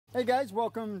Hey guys,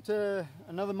 welcome to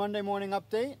another Monday morning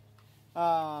update.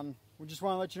 We just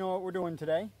want to let you know what we're doing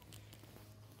today.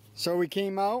 So we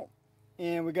came out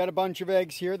and we got a bunch of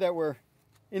eggs here that were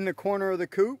in the corner of the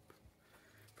coop.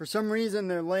 For some reason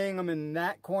they're laying them in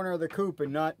that corner of the coop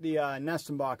and not the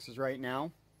nesting boxes right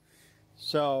now.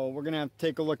 So we're going to have to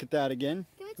take a look at that again.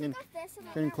 Can we take off this?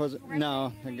 Can you close it?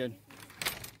 No, they're good.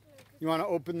 You want to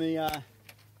open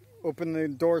the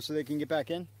door so they can get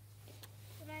back in?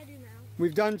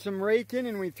 We've done some raking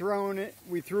and we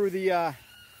threw the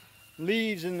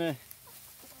leaves in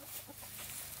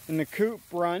the coop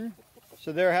run,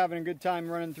 so they're having a good time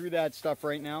running through that stuff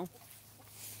right now.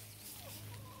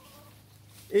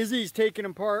 Izzy's taking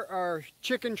apart our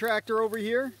chicken tractor over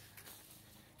here.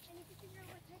 I need to figure out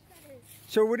what type that is.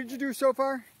 So what did you do so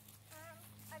far?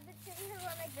 I've been sitting here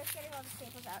like this, getting all the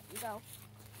staples out. You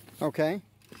go. Okay.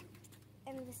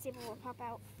 And the staple will pop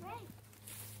out. Right.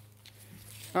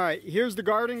 Alright, here's the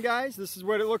garden, guys. This is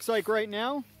what it looks like right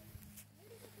now.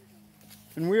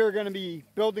 And we are going to be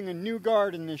building a new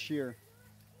garden this year.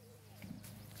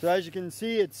 So as you can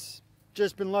see, it's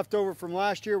just been left over from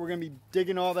last year. We're going to be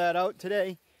digging all that out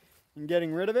today and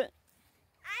getting rid of it.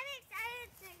 I'm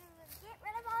excited to get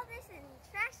rid of all this and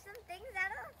trash some things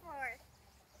out of the floor.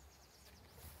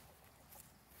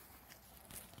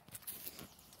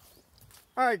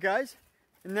 Alright, guys.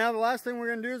 And now the last thing we're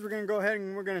going to do is we're going to go ahead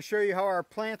and we're going to show you how our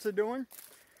plants are doing.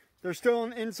 They're still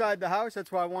inside the house.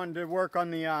 That's why I wanted to work on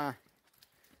the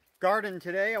garden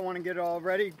today. I want to get it all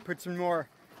ready, put some more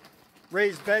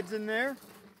raised beds in there.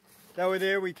 That way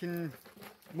there we can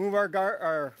move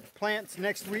our plants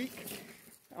next week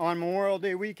on Memorial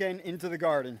Day weekend into the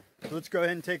garden. So let's go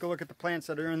ahead and take a look at the plants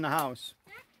that are in the house.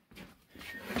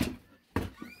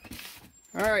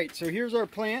 Alright, so here's our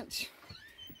plants.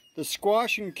 The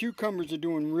squash and cucumbers are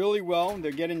doing really well.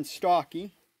 They're getting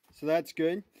stocky, so that's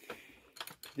good.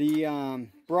 The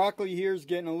broccoli here is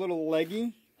getting a little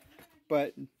leggy,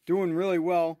 but doing really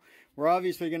well. We're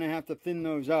obviously going to have to thin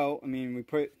those out. I mean, we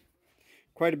put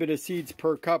quite a bit of seeds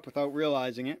per cup without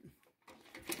realizing it.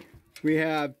 We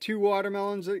have 2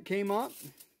 watermelons that came up.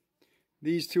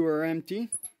 These 2 are empty.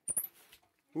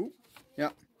 Ooh,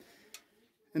 yep.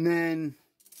 And then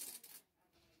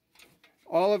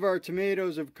all of our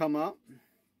tomatoes have come up.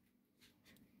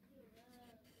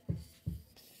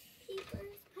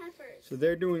 Peppers. So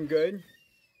they're doing good.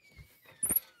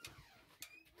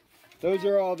 Those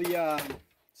are all the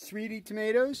sweetie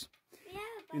tomatoes. Yeah,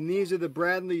 and these are the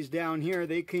Bradleys down here.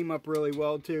 They came up really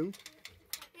well too.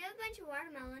 we have a bunch of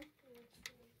watermelon.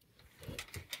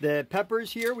 The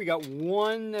peppers here, we got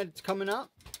 1 that's coming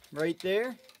up right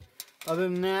there. Other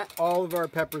than that, all of our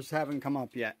peppers haven't come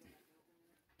up yet.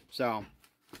 So.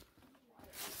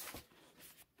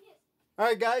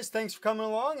 Alright guys, thanks for coming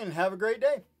along and have a great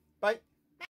day.